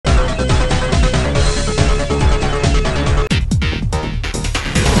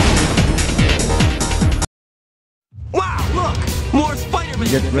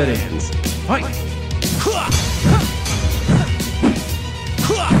Get ready. Fight!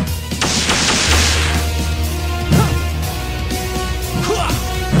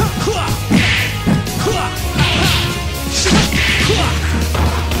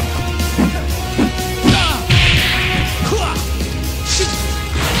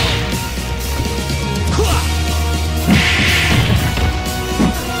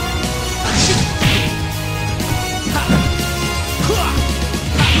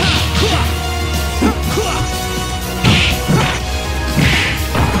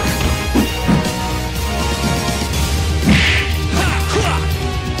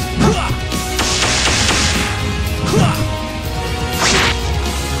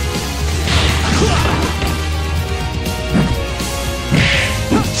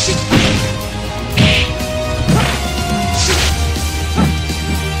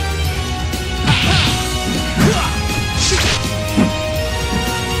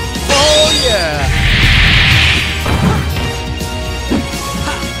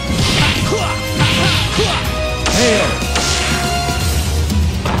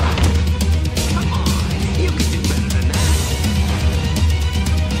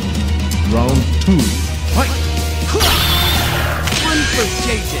 Round 2. Fight! One for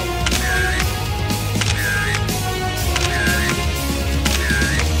JJ.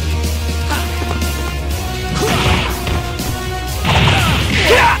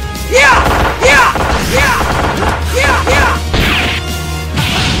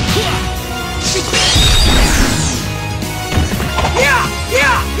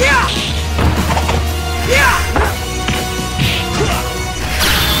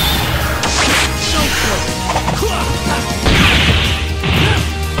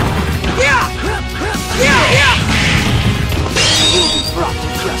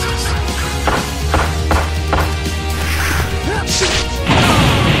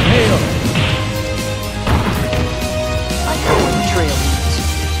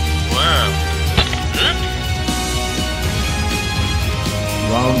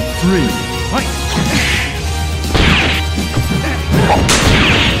 Round 3. Fight!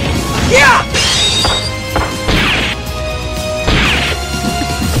 Yeah!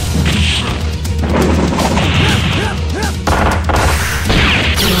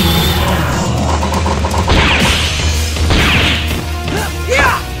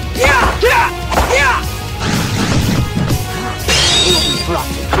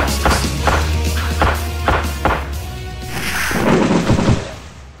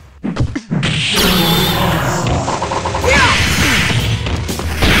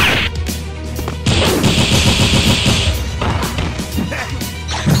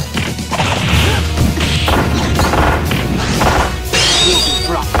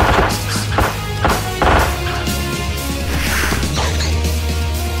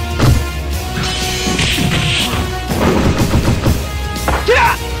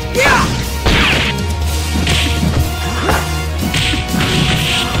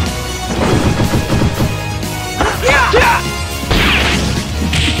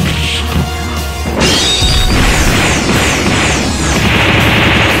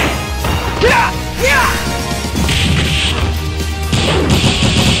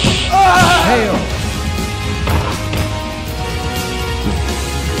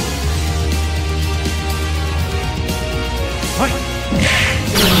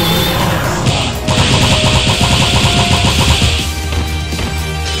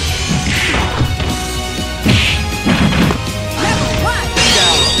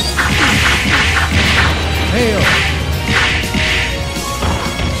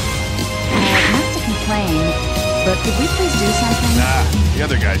 But could we please do something? Nah, the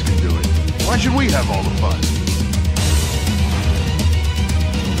other guys can do it. Why should we have all the fun?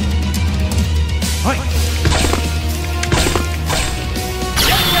 Hi.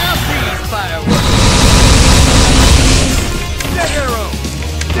 Check out these fireworks! Dead arrow!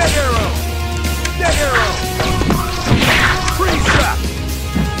 Dead arrow! Dead arrow! Freeze trap!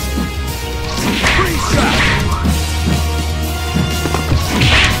 Freeze trap!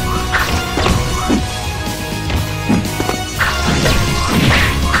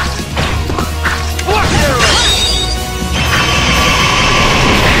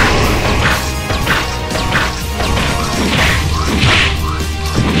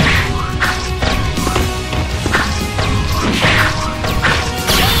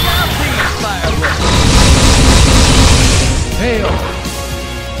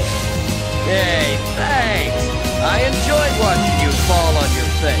 Hey, thanks! I enjoyed watching you fall on your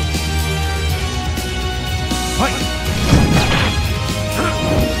face. Fight!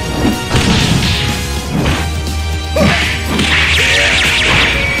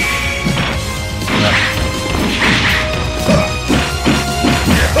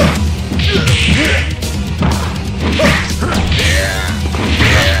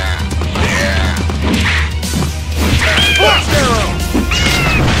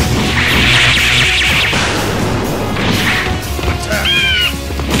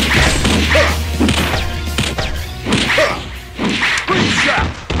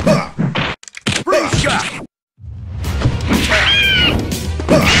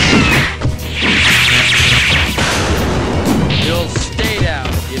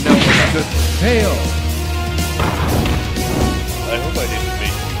 Fail. I hope I didn't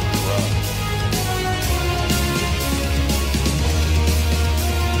make you cry.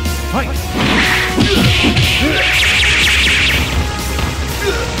 Fight.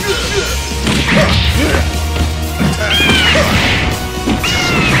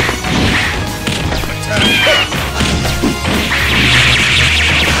 Attack!